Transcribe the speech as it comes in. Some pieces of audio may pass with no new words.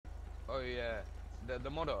Oh yeah, the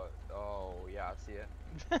model. Oh yeah, I see it.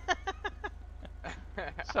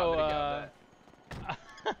 How So did it get up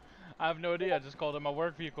there? I have no idea. I just called it my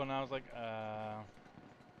work vehicle, and I was like,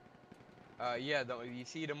 Yeah, you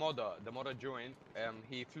see the modder joined.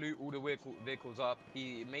 He flew all the vehicles up.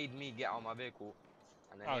 He made me get out of my vehicle,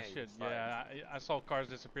 and then oh yeah, he shit, just started. yeah. I saw cars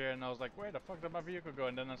disappear, and I was like, where the fuck did my vehicle go?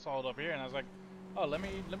 And then I saw it up here, and I was like, oh, let me.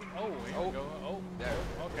 Oh, here we Oh, go. Oh, there it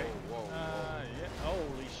is. okay. Whoa, whoa, whoa. Yeah.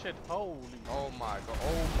 Holy shit. Holy. Oh my god.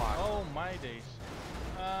 Oh my. Oh my days.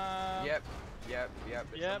 Yep, yep, yep.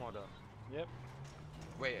 It's a Yep. modder. Yep.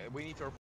 Wait, we need to